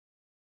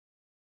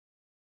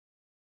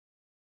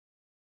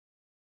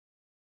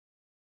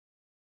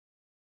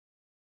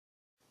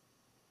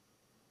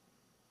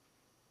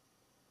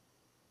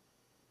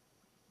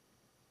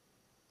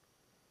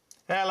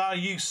Hello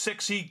you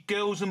sexy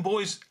girls and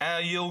boys, how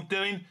you all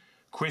doing?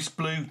 Chris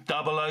Blue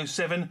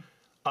 007,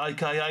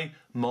 aka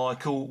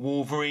Michael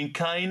Wolverine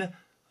Kane.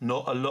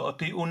 Not a lot of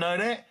people know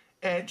that.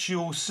 At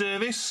your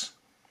service.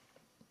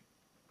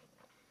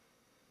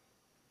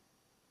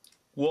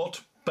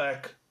 What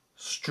back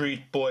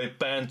street boy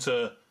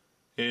banter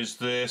is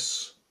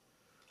this?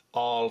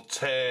 I'll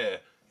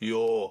tear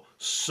your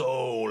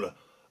soul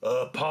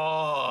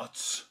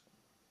apart.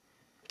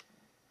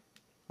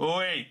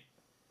 Oi!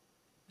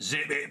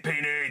 Zip it,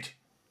 pinhead!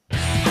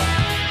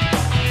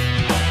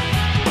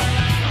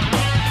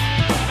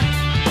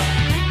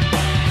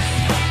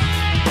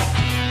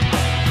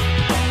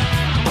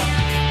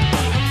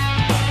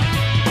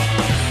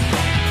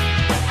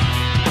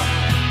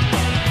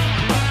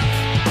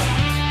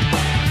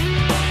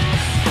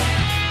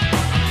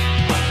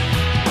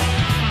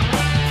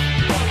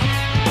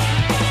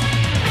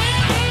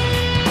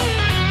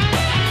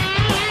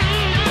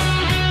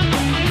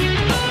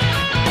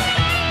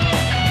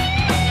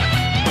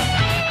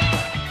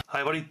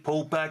 Hey everybody,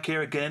 Paul back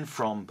here again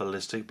from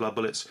Ballistic Blood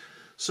Bullets.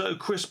 So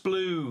Chris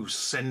Blue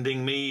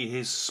sending me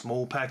his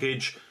small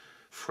package,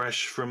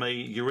 fresh from a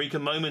Eureka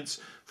moment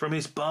from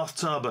his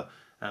bathtub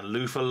and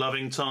loofah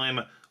loving time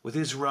with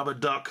his rubber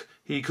duck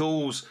he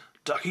calls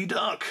Ducky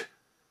Duck.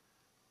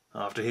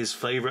 After his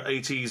favourite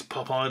 80s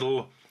pop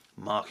idol,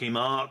 Marky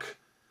Mark.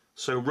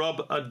 So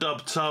rub a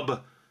dub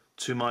tub,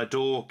 to my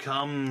door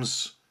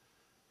comes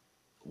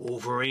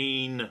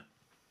Wolverine,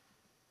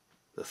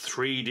 the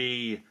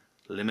 3D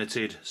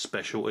limited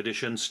special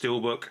edition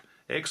steelbook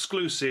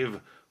exclusive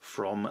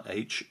from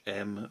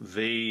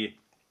HMV.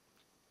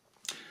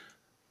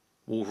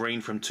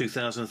 Wolverine from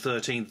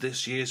 2013,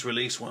 this year's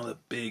release, one of the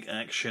big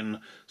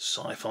action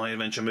sci-fi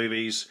adventure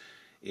movies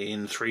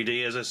in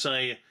 3D, as I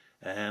say,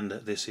 and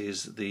this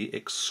is the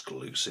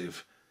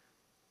exclusive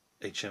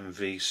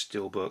HMV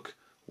steelbook.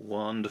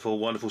 Wonderful,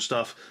 wonderful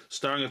stuff.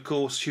 Starring, of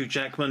course, Hugh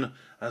Jackman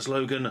as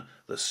Logan,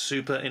 the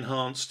super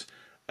enhanced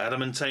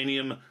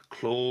adamantanium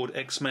clawed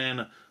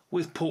X-Man,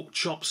 with pork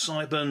chop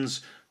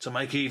sideburns to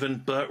make even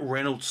Burt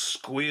Reynolds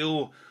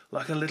squeal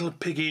like a little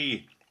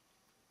piggy.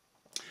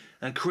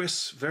 And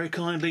Chris very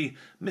kindly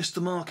missed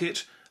the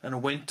market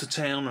and went to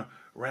town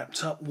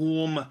wrapped up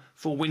warm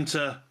for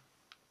winter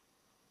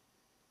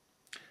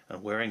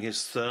and wearing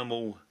his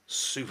thermal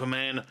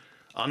Superman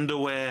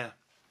underwear.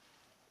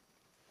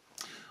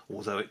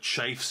 Although it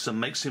chafes and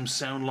makes him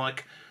sound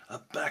like a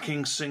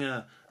backing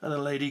singer at a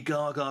Lady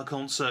Gaga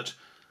concert,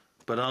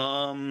 but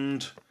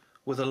armed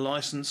with a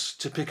license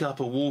to pick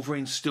up a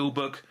Wolverine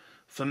steelbook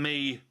for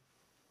me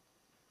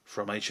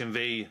from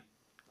HMV,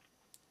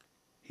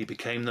 he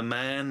became the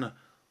man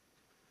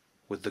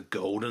with the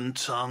golden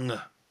tongue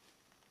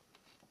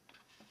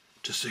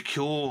to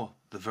secure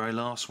the very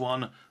last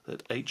one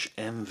that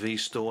HMV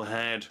store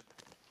had.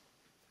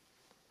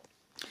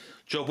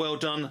 Job well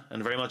done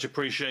and very much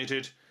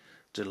appreciated.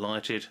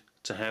 Delighted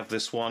to have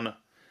this one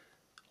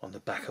on the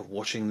back of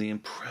watching the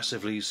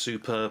impressively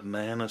superb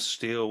Man of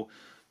Steel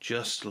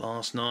just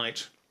last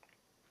night,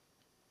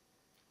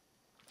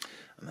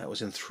 and that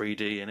was in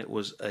 3D, and it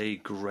was a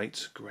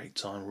great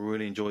time.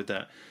 Really enjoyed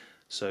that,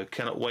 so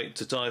cannot wait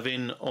to dive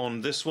in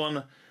on this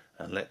one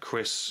and let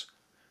Chris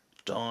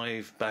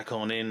dive back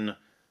on in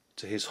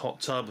to his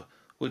hot tub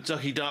with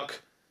Ducky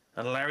Duck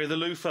and Larry the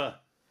Loofah.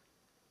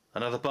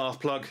 Another bath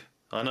plug,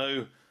 I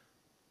know,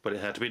 but it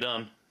had to be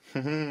done.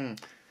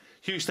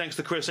 Huge thanks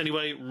to Chris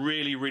anyway,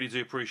 really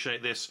do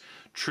appreciate this.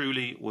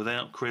 Truly,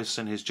 without Chris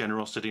and his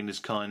generosity and his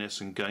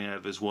kindness and going out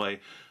of his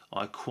way,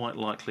 I quite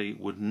likely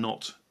would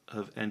not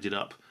have ended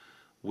up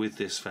with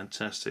this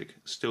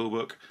fantastic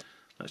steelbook.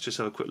 Let's just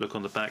have a quick look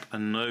on the back. I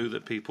know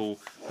that people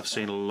have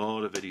seen a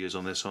lot of videos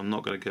on this, so I'm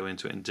not going to go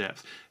into it in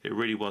depth. It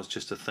really was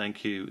just a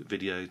thank you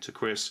video to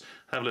Chris.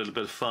 Have a little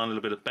bit of fun, a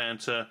little bit of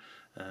banter,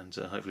 and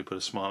hopefully put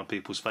a smile on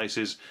people's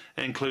faces,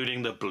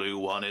 including the blue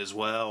one as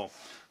well.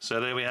 So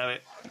there we have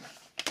it.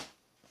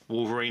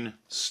 Wolverine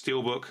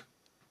steelbook,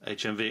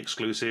 HMV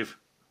exclusive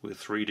with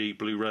 3D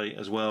Blu-ray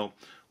as well.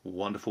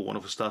 Wonderful,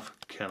 wonderful stuff.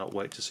 Cannot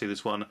wait to see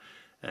this one.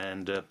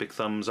 And big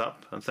thumbs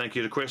up. And thank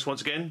you to Chris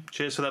once again.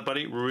 Cheers for that,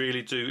 buddy.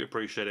 Really do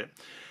appreciate it.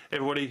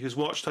 Everybody who's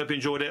watched, hope you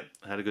enjoyed it.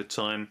 Had a good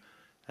time.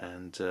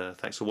 And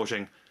thanks for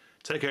watching.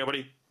 Take care,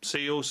 everybody.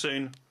 See you all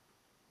soon.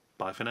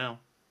 Bye for now.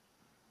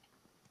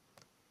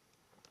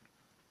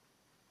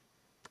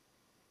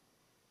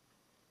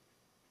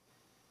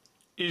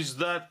 Is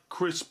that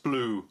Chris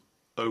Blue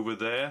over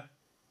there?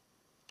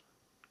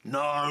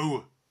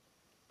 No!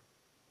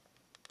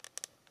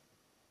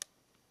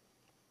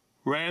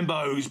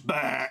 Rambo's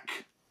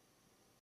back!